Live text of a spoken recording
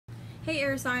Hey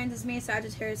air signs, it's me,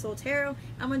 Sagittarius Soul Tarot.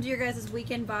 I'm going to do your guys'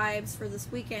 weekend vibes for this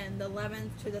weekend, the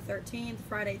 11th to the 13th,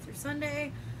 Friday through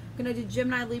Sunday. I'm going to do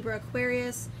Gemini Libra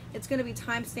Aquarius. It's going to be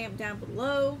timestamped down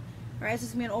below. Alright, so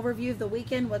it's going to be an overview of the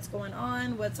weekend, what's going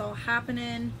on, what's all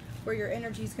happening, where your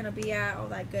energy is going to be at, all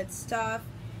that good stuff.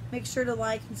 Make sure to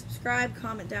like and subscribe,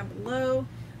 comment down below.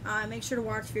 Make sure to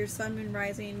watch for your Sun, Moon,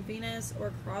 Rising, Venus,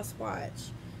 or cross watch.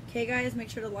 Okay guys, make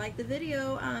sure to like the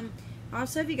video.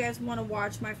 Also, if you guys want to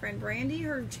watch my friend Brandy,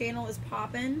 her channel is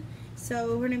poppin'.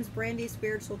 So her name is Brandy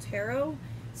Spiritual Tarot.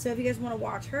 So if you guys want to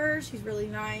watch her, she's really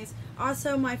nice.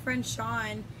 Also, my friend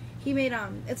Sean, he made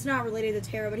it's not related to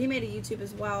tarot, but he made a YouTube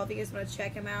as well. If you guys want to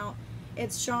check him out,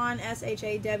 it's Sean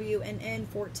SHAWNN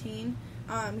 14.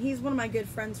 He's one of my good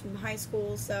friends from high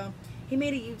school, so he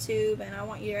made a YouTube, and I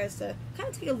want you guys to kind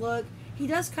of take a look. He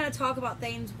does kind of talk about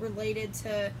things related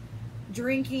to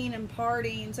drinking and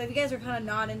partying, so if you guys are kind of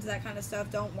not into that kind of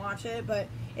stuff, don't watch it. But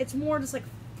it's more just like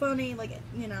funny, like,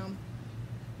 you know,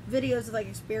 videos of like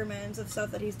experiments of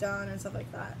stuff that he's done and stuff like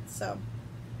that. So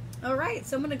alright,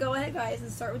 so I'm going to go ahead guys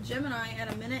and start with Gemini at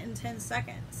 1 minute and 10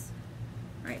 seconds.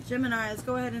 Alright, Gemini, let's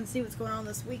go ahead and see what's going on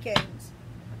this weekend.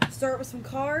 Start with some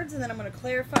cards, and then I'm going to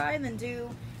clarify, and then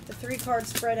do the 3-card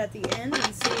spread at the end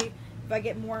and see if I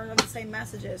get more of the same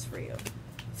messages for you.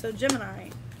 So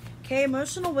Gemini. Okay,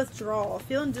 emotional withdrawal.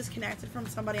 Feeling disconnected from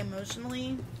somebody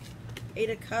emotionally. 8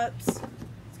 of Cups.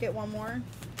 Let's get one more.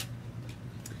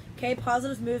 Okay,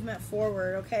 positive movement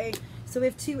forward. Okay, so we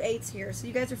have 2 8s here. So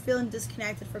you guys are feeling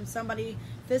disconnected from somebody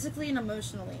physically and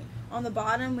emotionally. On the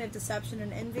bottom, we have deception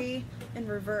and envy in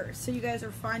reverse. So you guys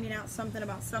are finding out something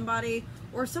about somebody,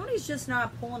 or somebody's just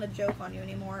not pulling a joke on you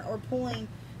anymore, or pulling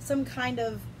some kind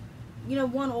of, you know,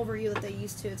 one over you that they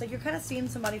used to. It's like you're kind of seeing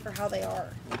somebody for how they are.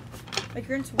 Like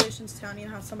your intuition's telling you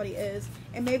how somebody is,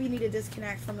 and maybe you need to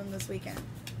disconnect from them this weekend.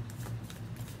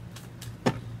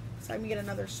 So I'm going to get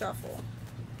another shuffle.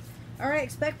 Alright,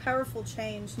 expect powerful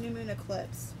change, new moon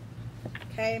eclipse.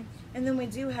 Okay, and then we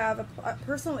do have a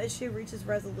personal issue reaches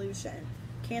resolution,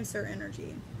 Cancer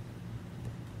energy.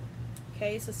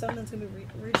 Okay, so something's going to be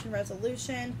reaching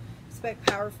resolution, expect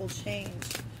powerful change.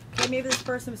 Okay, maybe this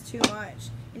person was too much,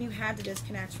 and you had to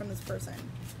disconnect from this person.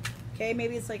 Okay,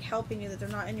 maybe it's like helping you that they're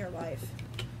not in your life.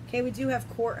 Okay, we do have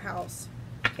courthouse.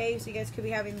 Okay, so you guys could be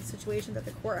having situations at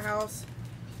the courthouse.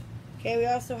 Okay, we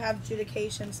also have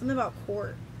adjudication, something about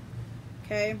court.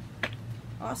 Okay,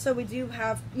 also we do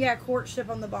have, yeah, courtship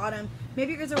on the bottom.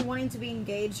 Maybe you guys are wanting to be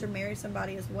engaged or marry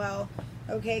somebody as well.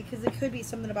 Okay, because it could be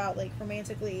something about like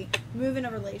romantically moving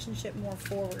a relationship more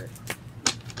forward.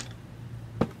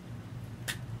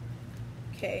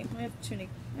 Okay, we have tunic.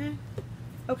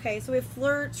 Okay, so we have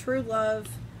flirt, true love,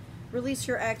 release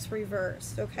your ex,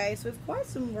 reversed. Okay, so we have quite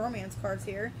some romance cards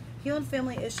here. Healing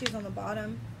family issues on the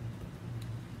bottom.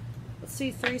 Let's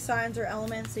see 3 signs or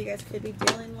elements that you guys could be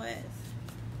dealing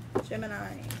with.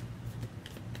 Gemini.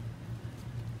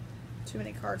 Too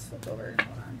many cards flipped over.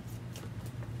 Hold on.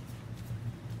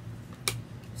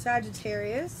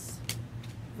 Sagittarius,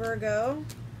 Virgo,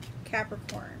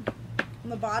 Capricorn. On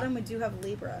the bottom, we do have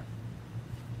Libra.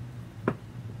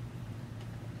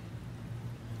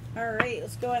 Alright,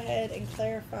 let's go ahead and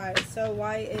clarify. So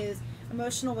why is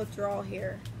emotional withdrawal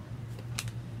here?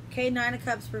 Okay, 9 of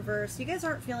Cups reversed. You guys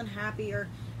aren't feeling happy or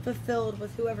fulfilled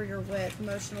with whoever you're with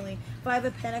emotionally. 5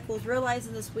 of Pentacles,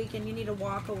 realizing this weekend you need to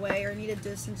walk away or need to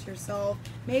distance yourself.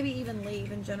 Maybe even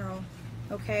leave in general.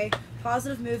 Okay,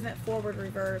 positive movement forward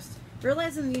reversed.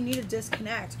 Realizing you need to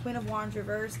disconnect. Queen of Wands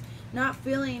reversed. Not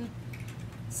feeling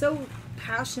so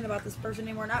passionate about this person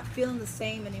anymore, not feeling the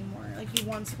same anymore like you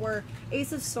once were.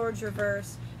 Ace of Swords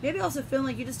reversed. Maybe also feeling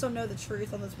like you just don't know the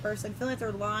truth on this person, feeling like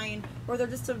they're lying, or they're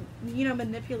just a, you know,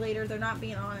 manipulator, they're not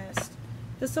being honest.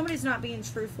 Because somebody's not being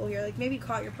truthful here. Like maybe you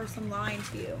caught your person lying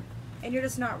to you, and you're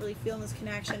just not really feeling this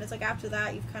connection. It's like after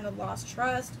that you've kind of lost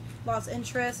trust, lost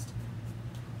interest.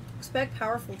 Expect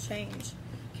powerful change.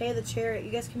 Okay, the Chariot,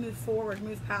 you guys can move forward,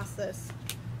 move past this.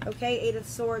 Okay, 8 of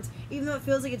Swords. Even though it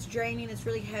feels like it's draining, it's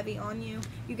really heavy on you,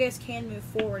 you guys can move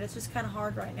forward. It's just kind of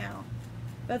hard right now.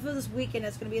 But for this weekend,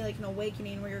 it's going to be like an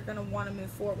awakening where you're going to want to move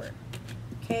forward.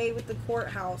 Okay, with the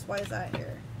courthouse. Why is that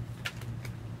here?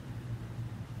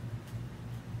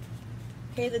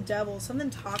 Okay, the Devil. Something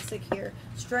toxic here.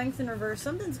 Strength in reverse.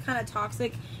 Something's kind of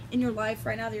toxic in your life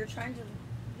right now that you're trying to,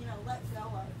 you know, let go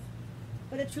of.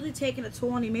 But it's really taking a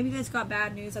toll on you. Maybe you guys got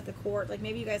bad news at the court. Like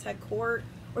maybe you guys had court,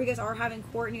 or you guys are having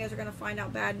court and you guys are going to find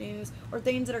out bad news, or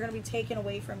things that are going to be taken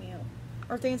away from you,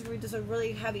 or things that are just a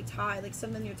really heavy tie, like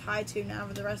something you're tied to now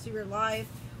for the rest of your life,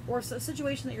 or a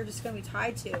situation that you're just going to be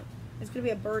tied to. It's going to be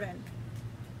a burden.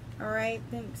 Alright,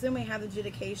 then we have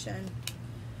adjudication.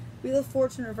 Wheel of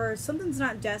Fortune reversed. Something's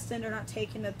not destined or not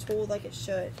taking a toll like it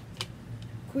should.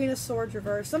 Queen of Swords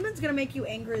reversed. Something's going to make you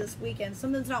angry this weekend.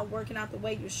 Something's not working out the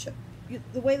way you should,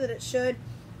 the way that it should,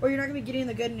 or you're not going to be getting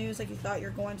the good news like you thought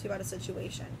you're going to about a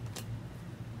situation.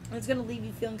 And it's going to leave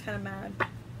you feeling kind of mad.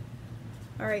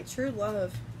 Alright, true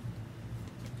love.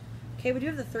 Okay, we do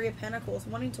have the Three of Pentacles,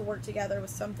 wanting to work together with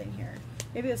something here.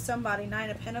 Maybe with somebody, Nine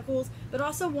of Pentacles, but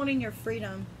also wanting your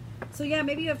freedom. So yeah,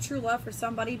 maybe you have true love for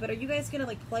somebody, but are you guys going to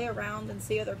like play around and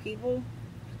see other people?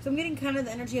 So I'm getting kind of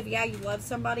the energy of, yeah, you love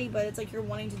somebody, but it's like you're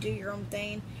wanting to do your own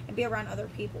thing and be around other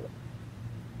people.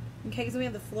 Okay, because we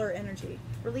have the flirt energy.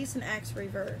 Release an ex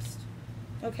reversed.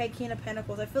 Okay, King of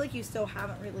Pentacles. I feel like you still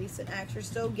haven't released an ex. You're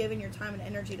still giving your time and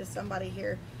energy to somebody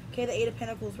here. Okay, the Eight of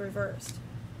Pentacles reversed.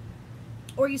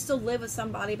 Or you still live with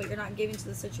somebody, but you're not giving to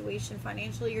the situation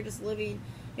financially. You're just living.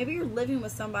 Maybe you're living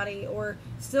with somebody or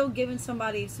still giving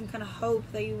somebody some kind of hope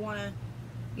that you want to,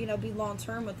 you know, be long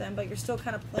term with them, but you're still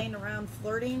kind of playing around,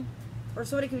 flirting. Or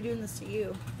somebody could be doing this to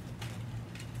you.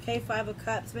 Okay, Five of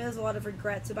Cups. Maybe there's a lot of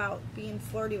regrets about being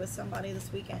flirty with somebody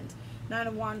this weekend. Nine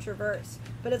of Wands reversed.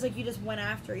 But it's like you just went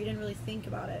after it. You didn't really think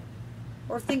about it.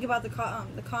 Or think about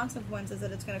the consequences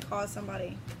that it's going to cause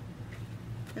somebody.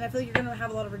 And I feel like you're going to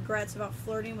have a lot of regrets about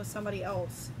flirting with somebody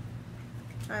else.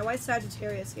 Alright, why is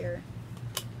Sagittarius here?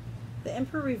 The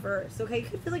Emperor reversed. Okay, you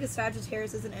could feel like a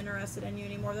Sagittarius isn't interested in you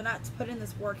anymore. They're not putting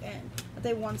this work in that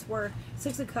they once were.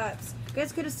 Six of Cups. You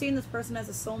guys could have seen this person as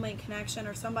a soulmate connection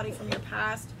or somebody from your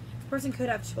past. This person could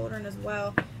have children as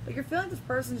well. But you're feeling this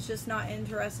person's just not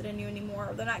interested in you anymore,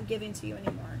 or they're not giving to you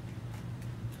anymore.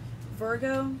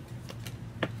 Virgo.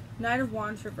 Knight of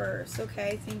Wands reversed.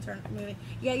 Okay, things are moving.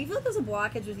 Yeah, you feel like there's a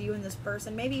blockage with you and this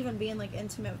person. Maybe even being like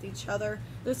intimate with each other.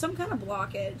 There's some kind of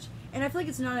blockage. And I feel like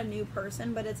it's not a new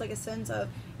person, but it's like a sense of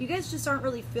you guys just aren't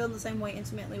really feeling the same way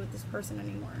intimately with this person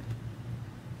anymore.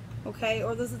 Okay?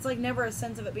 Or it's like never a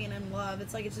sense of it being in love.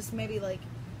 It's like it's just maybe like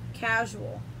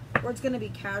casual. Or it's going to be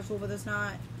casual, but there's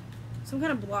not some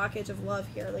kind of blockage of love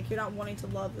here. Like you're not wanting to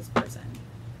love this person.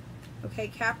 Okay,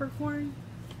 Capricorn.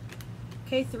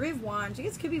 Okay, Three of Wands. You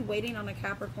guys could be waiting on a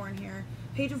Capricorn here.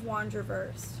 Page of Wands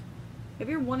reversed.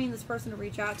 Maybe you're wanting this person to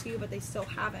reach out to you, but they still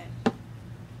haven't.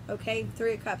 Okay,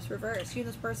 Three of Cups reversed. You and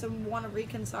this person want to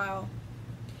reconcile.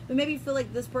 But maybe you feel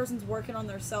like this person's working on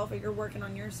their self or you're working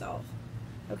on yourself.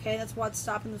 Okay, that's what's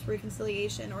stopping this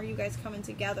reconciliation or you guys coming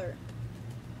together.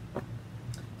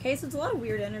 Okay, so it's a lot of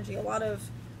weird energy, a lot of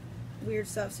weird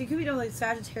stuff. So you could be doing like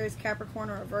Sagittarius, Capricorn,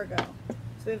 or a Virgo.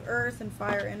 So we have Earth and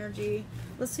Fire energy.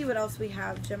 Let's see what else we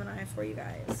have, Gemini, for you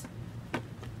guys.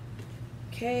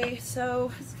 Okay,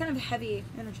 so it's kind of heavy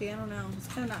energy. I don't know. It's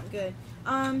kind of not good.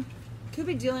 Could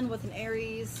be dealing with an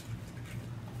Aries,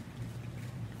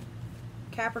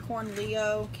 Capricorn,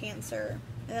 Leo, Cancer.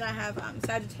 And then I have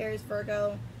Sagittarius,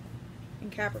 Virgo,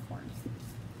 and Capricorn.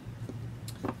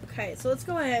 Okay, so let's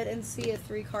go ahead and see a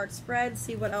 3-card spread,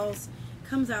 see what else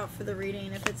comes out for the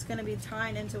reading, if it's going to be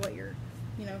tying into what you're,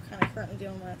 you know, kind of currently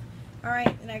dealing with.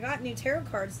 Alright, and I got new tarot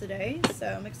cards today, so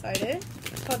I'm excited.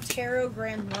 It's called Tarot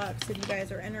Grand Lux, if you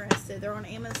guys are interested. They're on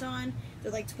Amazon.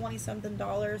 They're like $20-something.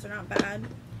 They're not bad.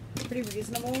 Pretty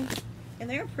reasonable. And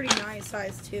they're pretty nice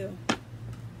size, too.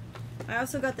 I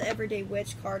also got the Everyday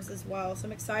Witch cards as well, so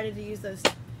I'm excited to use those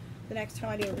the next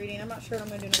time I do a reading. I'm not sure if I'm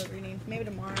going to do another reading. Maybe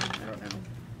tomorrow. I don't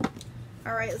know.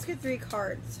 Alright, let's get 3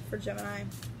 cards for Gemini.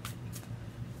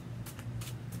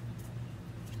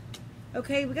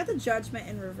 Okay, we got the Judgment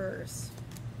in reverse.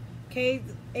 Okay,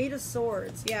 8 of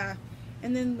Swords, yeah.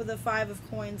 And then with the 5 of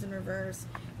Coins in reverse.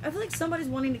 I feel like somebody's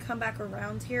wanting to come back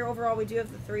around here. Overall, we do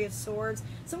have the 3 of Swords.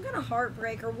 Some kind of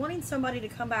heartbreak or wanting somebody to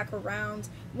come back around.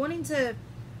 Wanting to...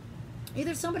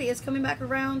 Either somebody is coming back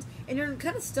around and you're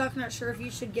kind of stuck, not sure if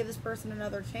you should give this person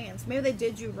another chance. Maybe they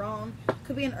did you wrong.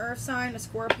 Could be an earth sign, a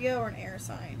Scorpio, or an air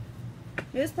sign.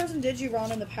 Maybe this person did you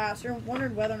wrong in the past. You're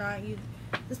wondering whether or not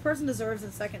this person deserves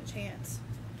a second chance.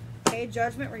 Okay,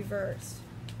 Judgment reversed.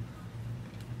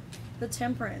 The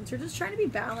Temperance. You're just trying to be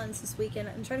balanced this weekend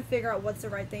and try to figure out what's the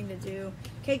right thing to do.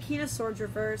 Okay, King of Swords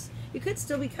reversed. You could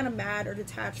still be kind of mad or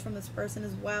detached from this person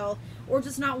as well. Or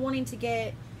just not wanting to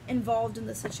get involved in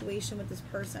the situation with this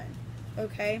person.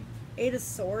 Okay, 8 of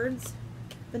Swords,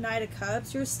 the Knight of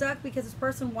Cups. You're stuck because this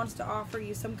person wants to offer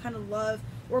you some kind of love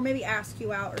or maybe ask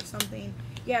you out or something.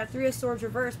 Yeah, 3 of Swords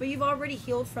reversed, but you've already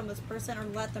healed from this person or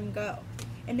let them go.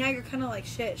 And now you're kind of like,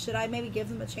 shit, should I maybe give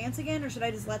them a chance again or should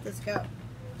I just let this go?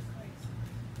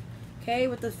 Okay,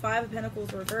 with the 5 of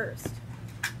Pentacles reversed.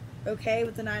 Okay,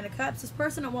 with the 9 of Cups, this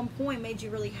person at one point made you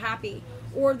really happy,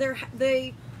 or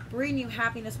they bring you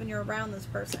happiness when you're around this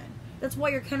person. That's why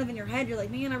you're kind of in your head. You're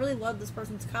like, man, I really love this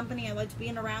person's company. I like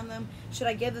being around them. Should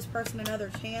I give this person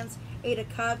another chance? 8 of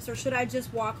Cups. Or should I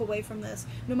just walk away from this?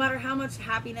 No matter how much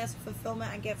happiness,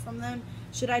 fulfillment I get from them,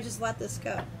 should I just let this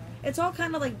go? It's all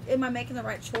kind of like, am I making the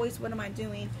right choice? What am I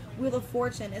doing? Wheel of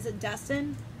Fortune. Is it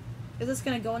destined? Is this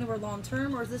going to go anywhere long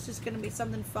term? Or is this just going to be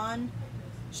something fun?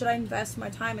 Should I invest my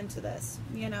time into this?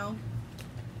 You know?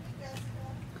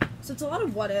 So it's a lot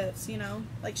of what ifs, you know?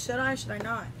 Like, should I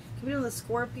not? Could be on the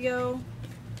Scorpio.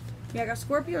 Yeah, I got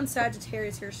Scorpio and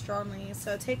Sagittarius here strongly.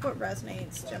 So take what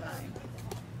resonates, Gemini.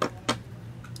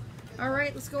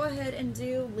 Alright, let's go ahead and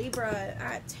do Libra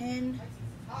at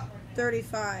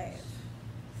 10:35.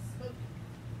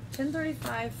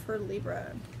 10:35 for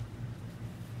Libra.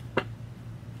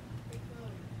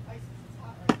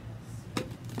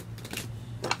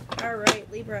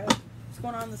 Alright, Libra. What's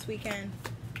going on this weekend?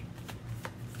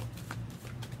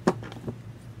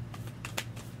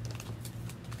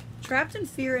 Trapped in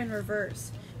fear in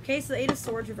reverse. Okay, so the 8 of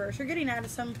Swords reverse. You're getting out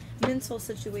of some mental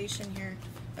situation here.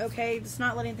 Okay, just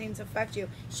not letting things affect you.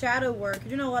 Shadow work.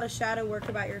 You're doing a lot of shadow work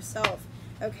about yourself.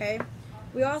 Okay.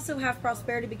 We also have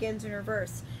prosperity begins in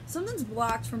reverse. Something's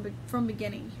blocked from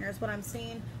beginning here is what I'm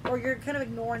seeing. Or you're kind of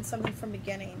ignoring something from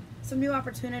beginning. Some new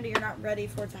opportunity, you're not ready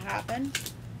for it to happen.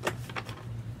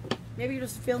 Maybe you're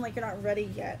just feeling like you're not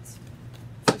ready yet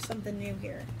for something new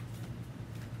here.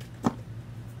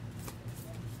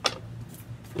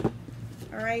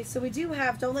 Alright, so we do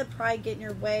have, don't let pride get in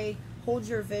your way. Hold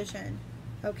your vision.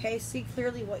 Okay, see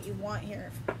clearly what you want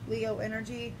here. Leo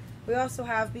energy. We also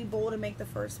have be bold and make the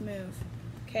first move.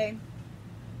 Okay.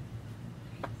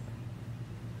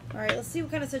 Alright, let's see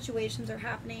what kind of situations are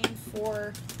happening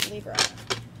for Libra.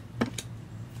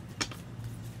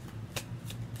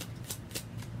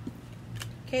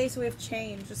 Okay, so we have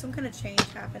change. There's some kind of change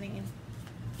happening.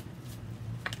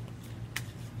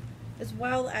 As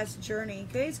well as journey.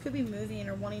 You guys could be moving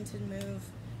or wanting to move.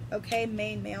 Okay,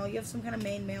 main male. You have some kind of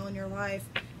main male in your life.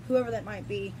 Whoever that might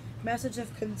be. Message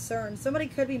of concern. Somebody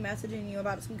could be messaging you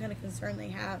about some kind of concern they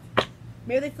have.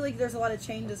 Maybe they feel like there's a lot of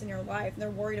changes in your life and they're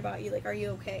worried about you. Like, are you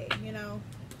okay? You know?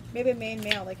 Maybe a main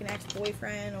male, like an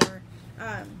ex-boyfriend or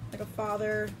like a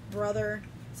father, brother.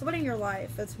 Somebody in your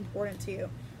life that's important to you.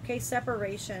 Okay,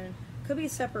 separation. Could be a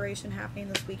separation happening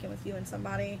this weekend with you and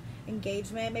somebody.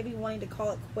 Engagement. Maybe wanting to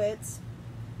call it quits.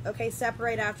 Okay,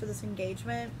 separate after this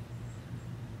engagement.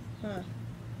 Huh.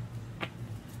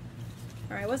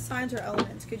 Alright, what signs or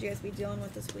elements could you guys be dealing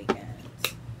with this weekend?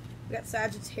 We got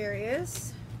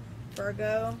Sagittarius,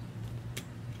 Virgo,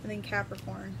 and then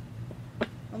Capricorn.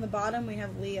 On the bottom, we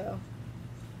have Leo.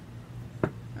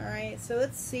 Alright, so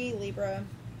let's see, Libra.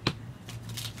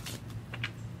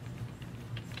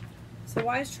 So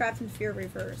why is trapped in fear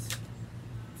reversed?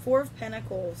 4 of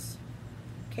Pentacles.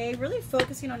 Okay, really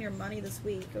focusing on your money this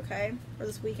week, okay? Or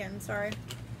this weekend, sorry.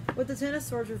 With the 10 of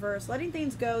Swords reversed, letting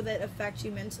things go that affect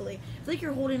you mentally. It's like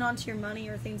you're holding on to your money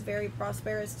or things very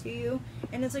prosperous to you.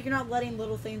 And it's like you're not letting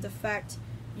little things affect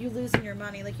you losing your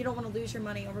money. Like you don't want to lose your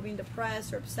money over being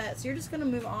depressed or upset. So you're just going to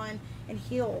move on and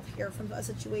heal here from a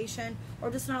situation. Or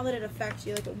just not let it affect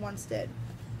you like it once did.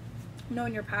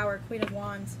 Knowing your power, Queen of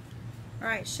Wands.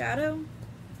 Alright, Shadow.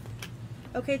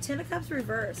 Okay, 10 of Cups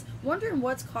reversed. Wondering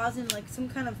what's causing like some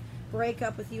kind of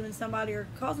breakup with you and somebody or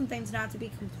causing things not to be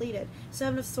completed.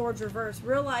 7 of Swords reversed.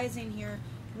 Realizing here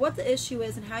what the issue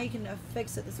is and how you can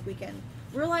fix it this weekend.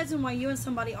 Realizing why you and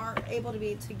somebody aren't able to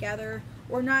be together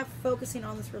or not focusing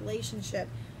on this relationship.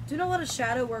 Doing a lot of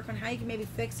shadow work on how you can maybe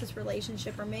fix this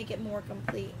relationship or make it more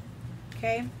complete.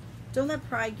 Okay? Don't let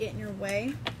pride get in your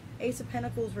way. Ace of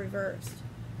Pentacles reversed.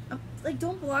 Like,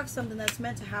 don't block something that's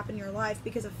meant to happen in your life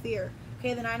because of fear.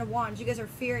 Okay, the 9 of Wands. You guys are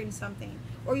fearing something.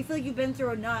 Or you feel like you've been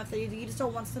through enough that you just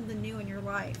don't want something new in your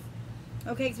life.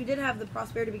 Okay, because we did have the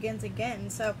prosperity begins again.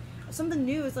 So something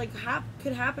new is like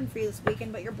could happen for you this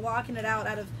weekend, but you're blocking it out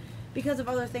because of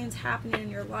other things happening in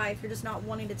your life. You're just not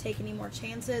wanting to take any more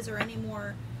chances or any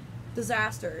more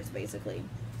disasters, basically.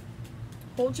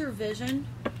 Hold your vision.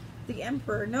 The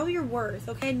Emperor. Know your worth.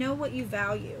 Okay, know what you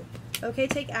value. Okay,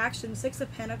 take action. 6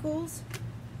 of Pentacles.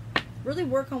 Really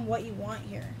work on what you want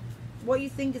here. What you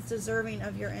think is deserving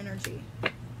of your energy.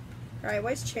 Alright,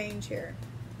 what's change here?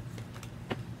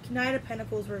 Knight of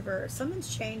Pentacles reverse.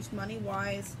 Something's changed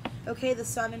money-wise. Okay, the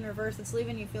Sun in reverse. It's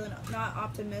leaving you feeling not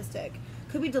optimistic.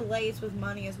 Could be delays with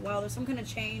money as well. There's some kind of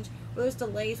change where there's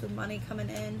delays with money coming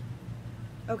in.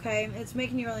 Okay, it's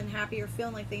making you really unhappy or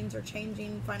feeling like things are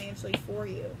changing financially for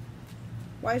you.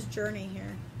 Why is Journey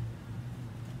here?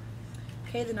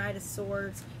 Okay, the Knight of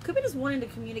Swords. Could be just wanting to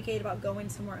communicate about going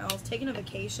somewhere else, taking a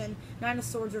vacation. 9 of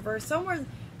Swords reverse. Somewhere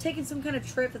taking some kind of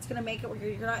trip that's going to make it where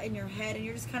you're not in your head and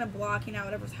you're just kind of blocking out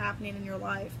whatever's happening in your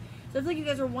life. So I feel like you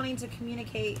guys are wanting to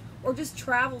communicate or just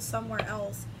travel somewhere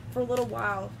else for a little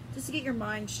while just to get your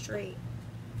mind straight.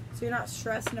 So you're not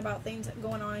stressing about things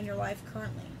going on in your life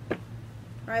currently.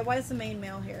 Alright, why is the main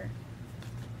male here?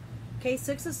 Okay,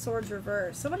 Six of Swords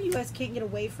reversed. Somebody you guys can't get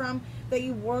away from that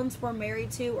you once were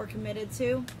married to or committed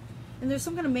to. And there's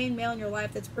some kind of main male in your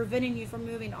life that's preventing you from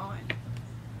moving on.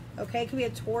 Okay, it could be a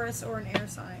Taurus or an air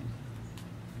sign.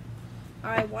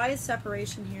 Alright, why is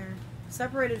separation here?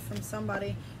 Separated from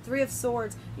somebody. Three of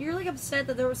Swords. You're like upset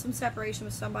that there was some separation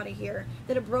with somebody here,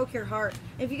 that it broke your heart.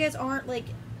 If you guys aren't like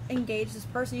engaged, this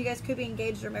person, you guys could be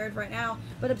engaged or married right now,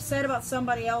 but upset about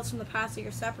somebody else from the past that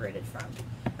you're separated from.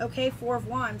 Okay, Four of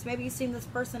Wands. Maybe you've seen this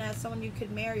person as someone you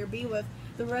could marry or be with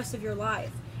the rest of your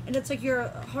life, and it's like you're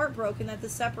heartbroken that the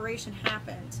separation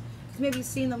happened, because maybe you've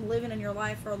seen them living in your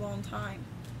life for a long time.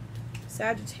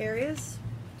 Sagittarius.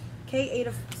 Okay,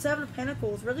 Seven of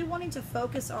Pentacles, really wanting to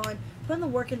focus on putting the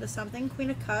work into something. Queen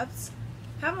of Cups,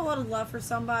 having a lot of love for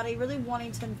somebody, really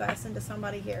wanting to invest into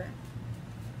somebody here.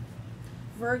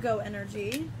 Virgo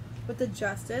energy with the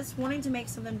Justice, wanting to make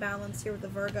something balanced here with the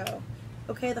Virgo.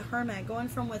 Okay, the Hermit, going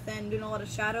from within, doing a lot of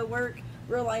shadow work,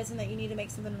 realizing that you need to make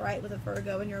something right with a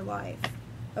Virgo in your life.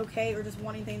 Okay, or just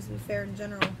wanting things to be fair in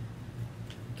general.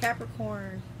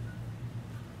 Capricorn.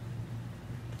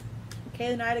 Okay,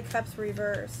 the Knight of Cups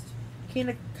reversed. King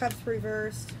of Cups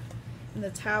reversed. And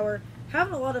the Tower.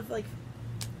 Having a lot of, like,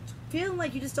 feeling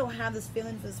like you just don't have this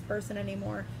feeling for this person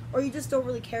anymore. Or you just don't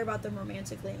really care about them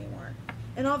romantically anymore.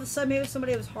 And all of a sudden, maybe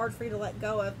somebody was hard for you to let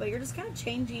go of, but you're just kind of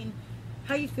changing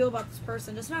how you feel about this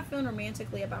person. Just not feeling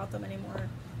romantically about them anymore.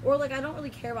 Or, like, I don't really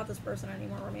care about this person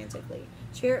anymore romantically.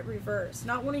 Chariot reverse.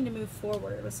 Not wanting to move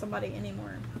forward with somebody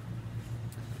anymore.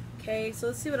 Okay, so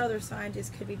let's see what other signs you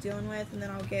could be dealing with, and then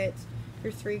I'll get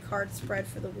your 3-card spread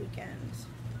for the weekend.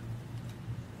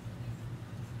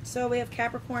 So we have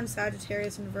Capricorn,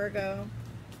 Sagittarius, and Virgo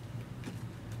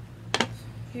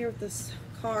here with this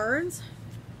cards.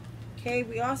 Okay,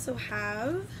 we also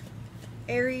have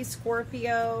Aries,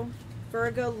 Scorpio,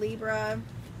 Virgo, Libra,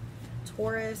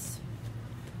 Taurus,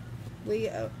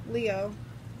 Leo.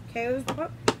 Okay, we've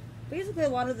got basically a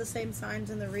lot of the same signs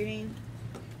in the reading.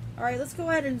 Alright, let's go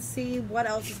ahead and see what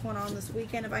else is going on this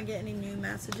weekend, if I get any new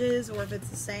messages or if it's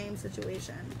the same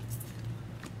situation.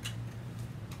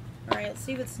 Alright, let's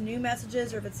see if it's new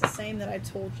messages or if it's the same that I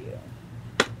told you.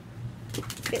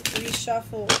 Get 3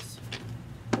 shuffles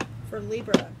for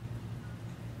Libra.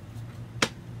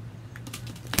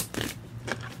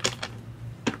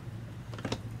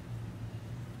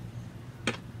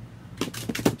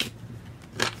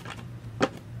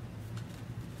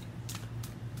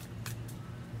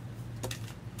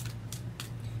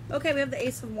 Okay, we have the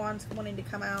Ace of Wands wanting to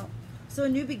come out. So a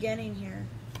new beginning here.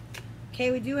 Okay,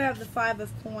 we do have the 5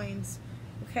 of Coins.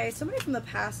 Okay, somebody from the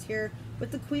past here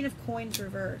with the Queen of Coins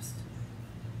reversed.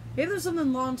 Maybe there's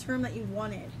something long-term that you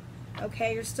wanted.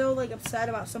 Okay, you're still like upset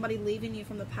about somebody leaving you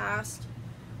from the past.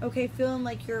 Okay, feeling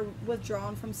like you're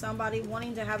withdrawn from somebody,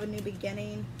 wanting to have a new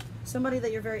beginning. Somebody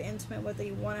that you're very intimate with that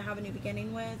you want to have a new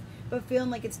beginning with, but feeling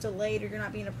like it's delayed or you're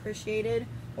not being appreciated.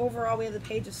 Overall, we have the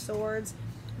Page of Swords.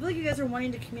 I feel like you guys are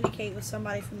wanting to communicate with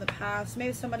somebody from the past.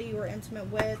 Maybe somebody you were intimate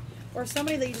with, or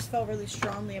somebody that you just felt really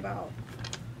strongly about.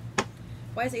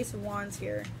 Why is Ace of Wands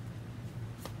here?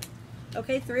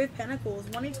 Okay, 3 of Pentacles,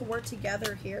 wanting to work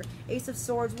together here. Ace of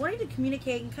Swords, wanting to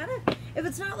communicate and kind of, if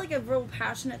it's not like a real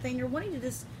passionate thing, you're wanting to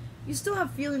just, you still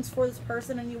have feelings for this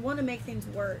person and you want to make things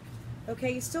work.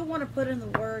 Okay, you still want to put in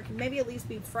the work and maybe at least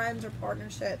be friends or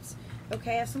partnerships.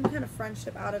 Okay, have some kind of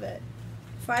friendship out of it.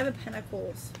 5 of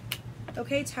Pentacles.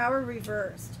 Okay, Tower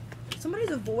reversed.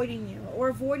 Somebody's avoiding you or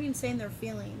avoiding saying their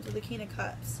feelings with the King of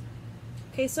Cups.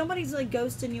 Okay, somebody's like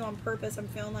ghosting you on purpose, I'm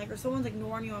feeling like, or someone's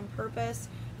ignoring you on purpose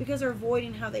because they're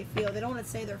avoiding how they feel. They don't want to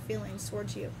say their feelings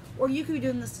towards you. Or you could be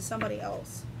doing this to somebody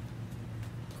else.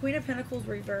 Queen of Pentacles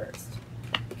reversed.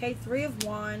 Okay, 3 of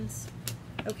Wands.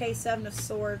 Okay, 7 of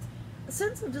Swords. A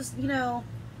sense of just, you know,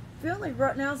 feeling like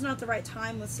right now's not the right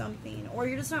time with something, or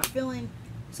you're just not feeling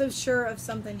so sure of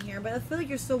something here, but I feel like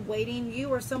you're still waiting, you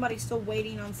or somebody's still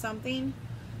waiting on something.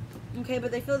 Okay,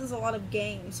 but they feel there's a lot of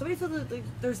games. Somebody feels that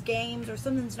there's games or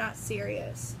something's not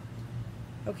serious.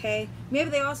 Okay, maybe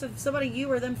they also, somebody,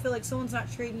 you or them, feel like someone's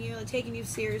not treating you, like taking you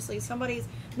seriously. Somebody's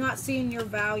not seeing your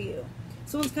value.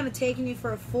 Someone's kind of taking you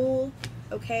for a fool.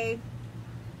 Okay,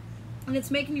 and it's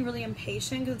making you really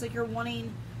impatient because it's like you're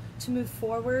wanting to move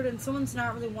forward and someone's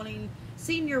not really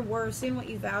seeing your worth, seeing what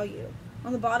you value.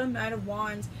 On the bottom, Knight of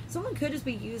Wands, someone could just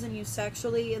be using you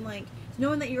sexually and like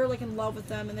knowing that you're like in love with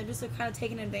them and they're just like kind of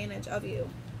taking advantage of you.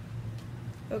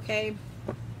 Okay,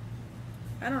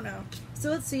 I don't know. So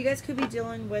let's see. You guys could be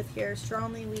dealing with here.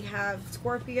 Strongly, we have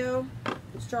Scorpio.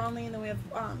 Strongly, and then we have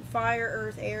fire,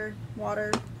 earth, air,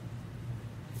 water.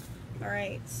 All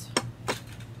right.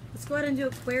 Let's go ahead and do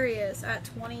Aquarius at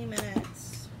 20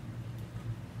 minutes.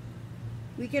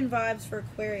 Weekend vibes for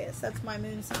Aquarius. That's my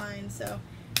moon sign. So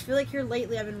I feel like here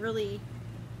lately I've been really,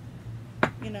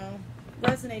 you know,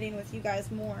 resonating with you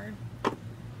guys more. All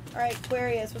right,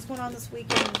 Aquarius. What's going on this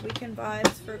weekend? Weekend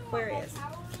vibes for Aquarius.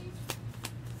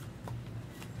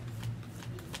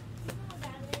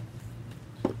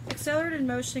 Accelerated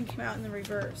motion came out in the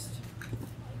reverse.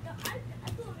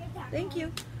 Thank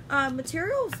you.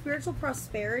 Material spiritual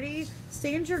prosperity.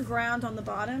 Stand your ground on the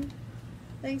bottom.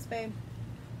 Thanks, babe.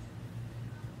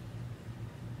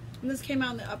 And this came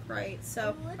out in the upright.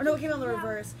 So, or no, it came out in the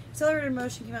reverse. Accelerated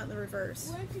motion came out in the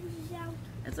reverse.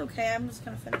 It's okay. I'm just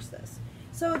going to finish this.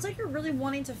 So it's like you're really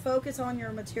wanting to focus on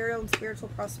your material and spiritual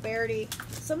prosperity.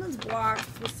 Something's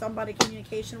blocked with somebody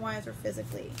communication-wise or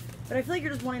physically. But I feel like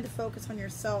you're just wanting to focus on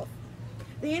yourself.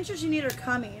 The answers you need are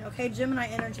coming, okay? Gemini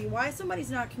energy. Why somebody's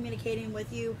not communicating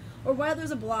with you or why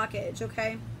there's a blockage,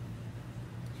 okay?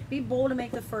 Be bold to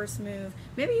make the first move.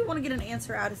 Maybe you want to get an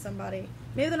answer out of somebody.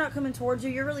 Maybe they're not coming towards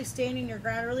you. You're really standing your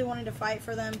ground, really wanting to fight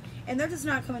for them, and they're just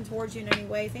not coming towards you in any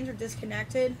way. Things are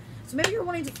disconnected. So maybe you're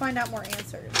wanting to find out more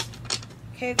answers.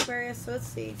 Okay, Aquarius, so let's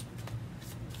see.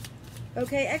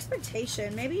 Okay,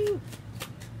 expectation. Maybe you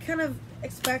kind of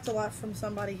expect a lot from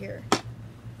somebody here.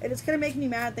 And it's kind of making you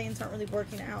mad things aren't really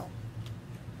working out.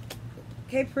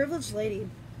 Okay, privileged lady.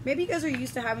 Maybe you guys are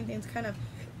used to having things kind of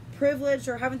privileged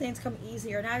or having things come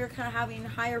easier. Now you're kind of having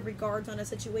higher regards on a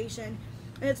situation.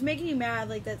 And it's making you mad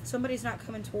like that somebody's not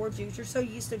coming towards you. You're so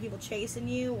used to people chasing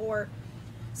you or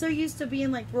so used to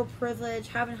being like real privileged,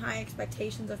 having high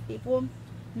expectations of people.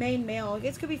 Main male. You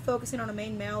guys could be focusing on a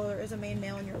main male or is a main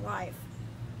male in your life.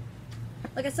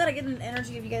 Like I said, I get an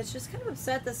energy of you guys just kind of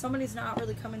upset that somebody's not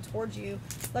really coming towards you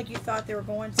like you thought they were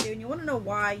going to. And you want to know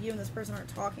why you and this person aren't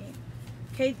talking.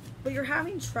 Okay? But you're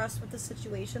having trust with the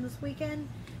situation this weekend.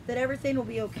 That everything will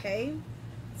be okay.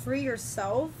 Free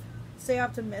yourself. Stay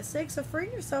optimistic. So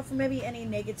freeing yourself from maybe any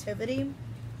negativity.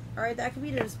 Alright, that could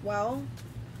be it as well.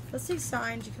 Let's see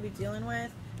signs you could be dealing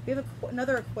with. We have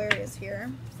another Aquarius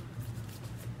here.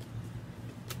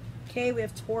 Okay, we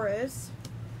have Taurus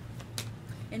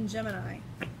and Gemini.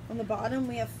 On the bottom,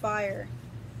 we have fire.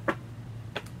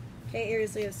 Okay,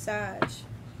 Aries, Leo, Sag.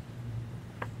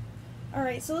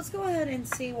 Alright, so let's go ahead and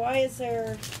see why is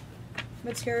there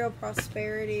material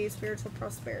prosperity, spiritual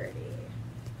prosperity.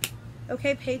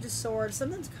 Okay, Page of Swords.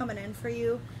 Something's coming in for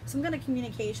you. Some kind of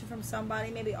communication from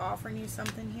somebody, maybe offering you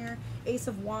something here. Ace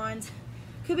of Wands.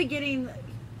 Could be getting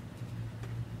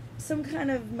some kind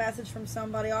of message from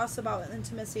somebody, also about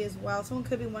intimacy as well. Someone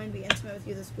could be wanting to be intimate with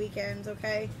you this weekend,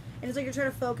 okay? And it's like you're trying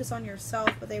to focus on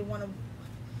yourself, but they want to,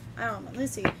 I don't know,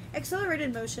 let's see.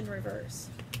 Accelerated motion reverse.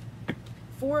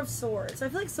 Four of Swords. I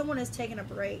feel like someone is taking a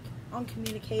break on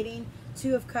communicating.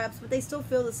 Two of Cups, but they still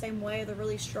feel the same way. They're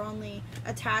really strongly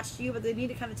attached to you, but they need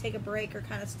to kind of take a break or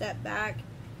kind of step back.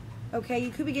 Okay, you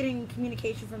could be getting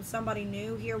communication from somebody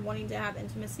new here, wanting to have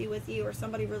intimacy with you, or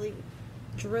somebody really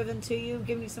driven to you,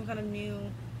 giving you some kind of new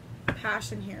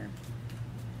passion here.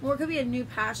 Or it could be a new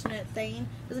passionate thing.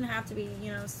 It doesn't have to be,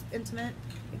 you know, intimate.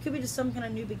 It could be just some kind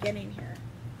of new beginning here.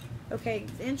 Okay,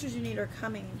 the answers you need are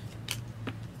coming.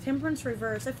 Temperance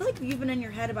reverse. I feel like you've been in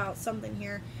your head about something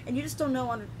here, and you just don't know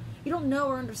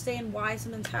or understand why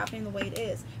something's happening the way it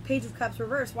is. Page of Cups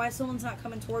reverse. Why someone's not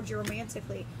coming towards you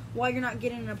romantically. Why you're not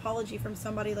getting an apology from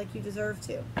somebody like you deserve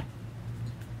to.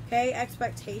 Okay,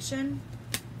 expectation.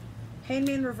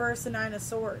 Hangman reverse, the Nine of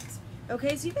Swords.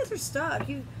 Okay, so you guys are stuck.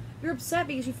 You're upset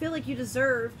because you feel like you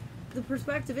deserve. The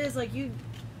perspective is like you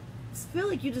feel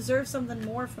like you deserve something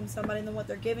more from somebody than what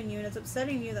they're giving you, and it's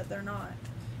upsetting you that they're not.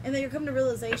 And then you're coming to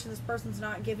realization this person's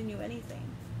not giving you anything.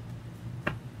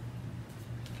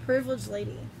 Privileged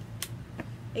lady.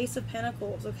 Ace of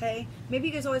Pentacles, okay? Maybe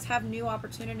you guys always have new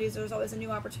opportunities. There's always a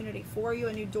new opportunity for you,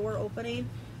 a new door opening.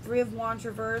 Three of Wands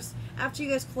reverse. After you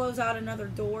guys close out another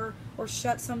door or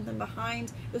shut something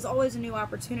behind, there's always a new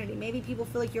opportunity. Maybe people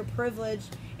feel like you're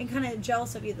privileged and kind of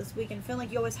jealous of you this weekend, feeling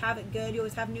like you always have it good, you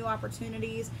always have new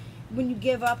opportunities. When you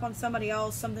give up on somebody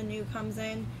else, something new comes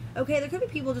in. Okay, there could be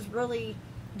people just really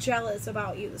jealous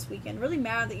about you this weekend, really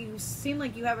mad that you seem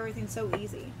like you have everything so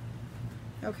easy.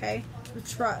 Okay, with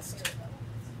trust.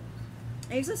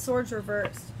 Ace of Swords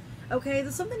reversed. Okay,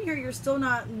 there's something here you're still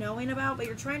not knowing about, but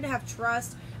you're trying to have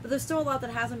trust, but there's still a lot that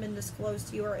hasn't been disclosed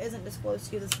to you or isn't disclosed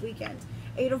to you this weekend.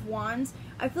 Eight of Wands.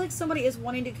 I feel like somebody is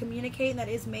wanting to communicate, and that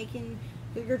is making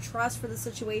your trust for the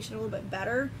situation a little bit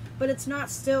better, but it's not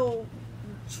still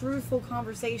truthful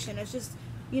conversation. It's just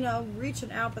you know,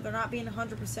 reaching out, but they're not being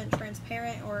 100%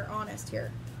 transparent or honest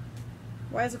here.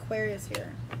 Why is Aquarius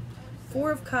here?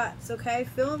 Four of Cups, okay?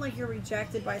 Feeling like you're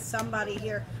rejected by somebody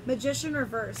here. Magician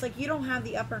reverse. Like, you don't have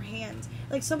the upper hand.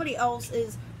 Like, somebody else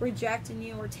is rejecting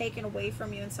you or taking away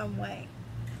from you in some way.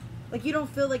 Like, you don't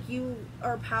feel like you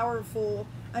are powerful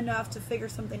enough to figure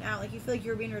something out. Like, you feel like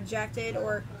you're being rejected,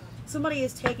 or somebody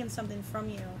is taking something from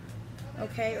you,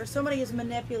 okay? Or somebody is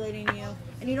manipulating you,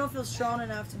 and you don't feel strong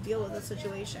enough to deal with the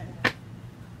situation.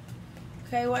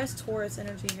 Okay, why is Taurus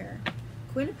energy here?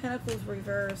 Queen of Pentacles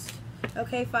reversed.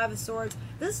 Okay, Five of Swords.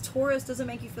 This Taurus doesn't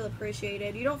make you feel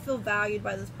appreciated. You don't feel valued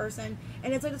by this person.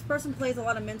 And it's like this person plays a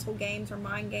lot of mental games or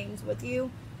mind games with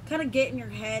you. Kind of get in your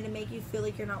head and make you feel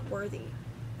like you're not worthy.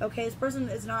 Okay, this person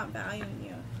is not valuing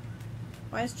you.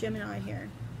 Why is Gemini here?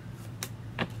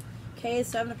 Okay,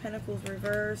 Seven of Pentacles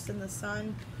reversed and the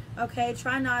Sun. Okay,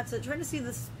 try to see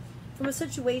this from a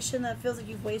situation that feels like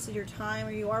you've wasted your time,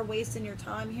 or you are wasting your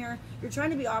time here. You're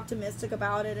trying to be optimistic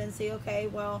about it and say, okay,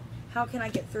 well, how can I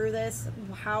get through this?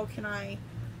 How can I,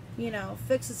 you know,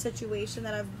 fix a situation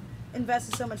that I've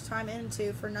invested so much time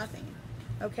into for nothing?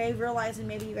 Okay, realizing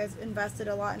maybe you guys invested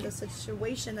a lot into a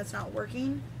situation that's not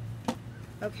working.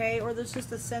 Okay, or there's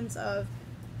just a sense of,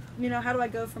 you know, how do I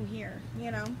go from here?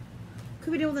 You know,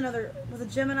 could be dealing with a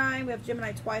Gemini. We have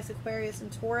Gemini twice, Aquarius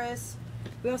and Taurus.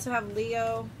 We also have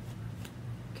Leo.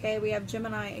 Okay, we have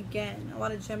Gemini again. A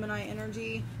lot of Gemini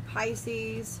energy.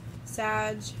 Pisces,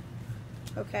 Sag.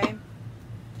 Okay.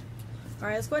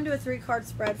 Alright, let's go into a 3-card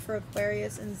spread for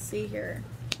Aquarius and see here.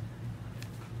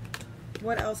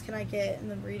 What else can I get in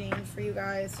the reading for you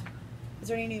guys? Is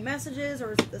there any new messages,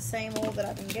 or is it the same old that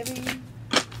I've been giving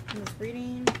in this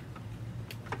reading?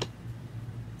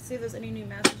 Let's see if there's any new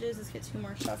messages. Let's get 2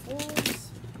 more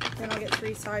shuffles. Then I'll get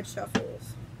 3 side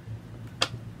shuffles.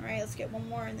 Alright, let's get 1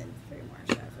 more and then 3 more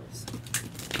shuffles.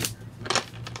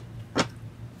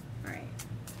 Alright.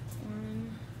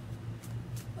 1,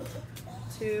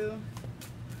 2.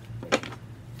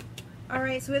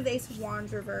 Alright, so we have the Ace of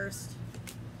Wands reversed.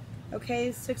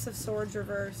 Okay, 6 of Swords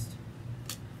reversed.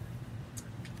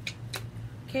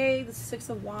 Okay, the 6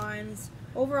 of Wands.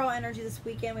 Overall energy this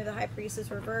weekend, we have the High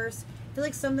Priestess reversed. I feel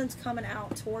like something's coming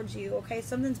out towards you, okay?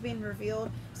 Something's being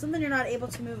revealed. Something you're not able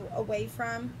to move away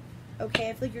from. Okay,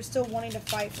 I feel like you're still wanting to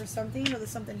fight for something, or there's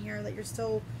something here that you're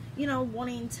still, you know,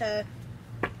 wanting to,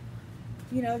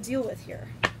 you know, deal with here.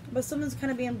 But something's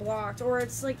kind of being blocked, or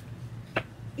it's like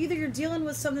either you're dealing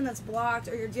with something that's blocked,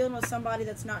 or you're dealing with somebody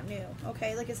that's not new.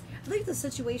 Okay, like I think the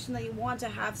situation that you want to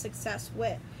have success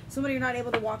with, somebody you're not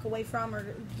able to walk away from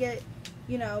or get,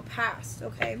 you know, past.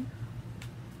 Okay,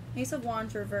 Ace of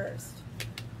Wands reversed.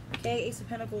 Okay, Ace of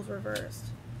Pentacles reversed.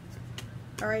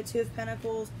 All right, 2 of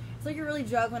Pentacles. It's like you're really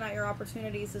juggling out your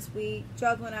opportunities this week,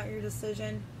 juggling out your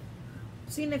decision,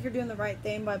 seeing if you're doing the right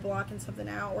thing by blocking something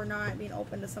out or not, being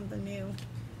open to something new.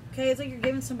 Okay, it's like you're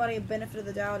giving somebody a benefit of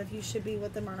the doubt if you should be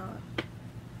with them or not.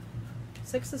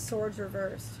 6 of Swords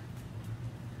reversed.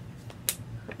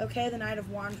 Okay, the Knight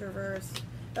of Wands reversed.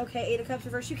 Okay, 8 of Cups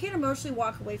reversed. You can't emotionally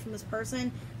walk away from this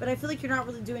person, but I feel like you're not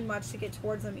really doing much to get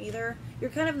towards them either. You're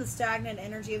kind of in the stagnant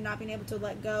energy of not being able to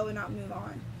let go and not move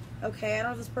on. Okay, I don't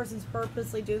know if this person's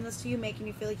purposely doing this to you, making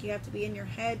you feel like you have to be in your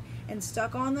head and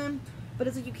stuck on them, but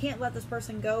it's like you can't let this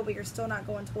person go, but you're still not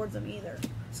going towards them either.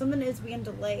 Something is being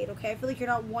delayed, okay? I feel like you're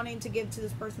not wanting to give to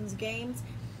this person's games.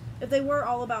 If they were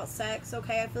all about sex,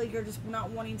 okay, I feel like you're just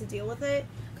not wanting to deal with it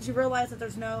because you realize that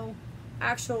there's no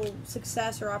actual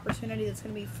success or opportunity that's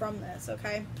going to be from this,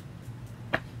 okay?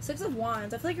 6 of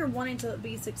Wands. I feel like you're wanting to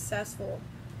be successful,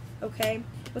 okay?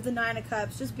 With the 9 of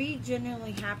Cups. Just be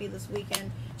genuinely happy this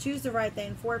weekend. Choose the right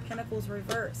thing. 4 of Pentacles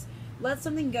reverse. Let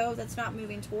something go that's not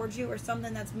moving towards you, or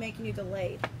something that's making you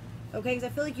delayed, okay? Because I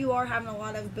feel like you are having a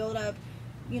lot of build-up,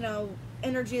 you know,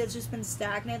 energy that's just been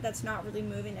stagnant, that's not really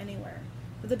moving anywhere.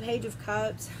 With the Page of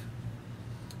Cups.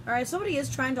 Alright, somebody is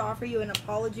trying to offer you an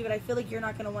apology, but I feel like you're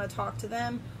not going to want to talk to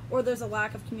them, or there's a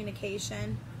lack of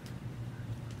communication.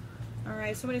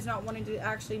 Alright, somebody's not wanting to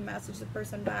actually message the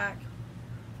person back.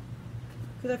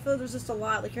 Because I feel like there's just a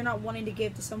lot, like you're not wanting to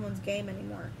give to someone's game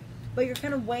anymore. But you're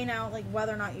kind of weighing out like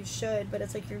whether or not you should, but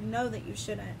it's like you know that you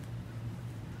shouldn't.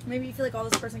 Maybe you feel like all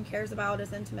this person cares about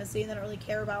is intimacy, and they don't really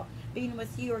care about being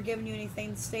with you or giving you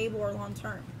anything stable or long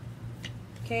term.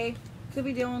 Okay? Could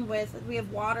be dealing with, we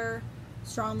have water,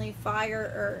 strongly,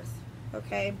 fire, earth.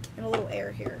 Okay? And a little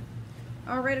air here.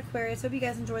 Alright, Aquarius. Hope you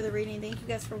guys enjoy the reading. Thank you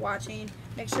guys for watching.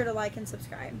 Make sure to like and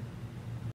subscribe.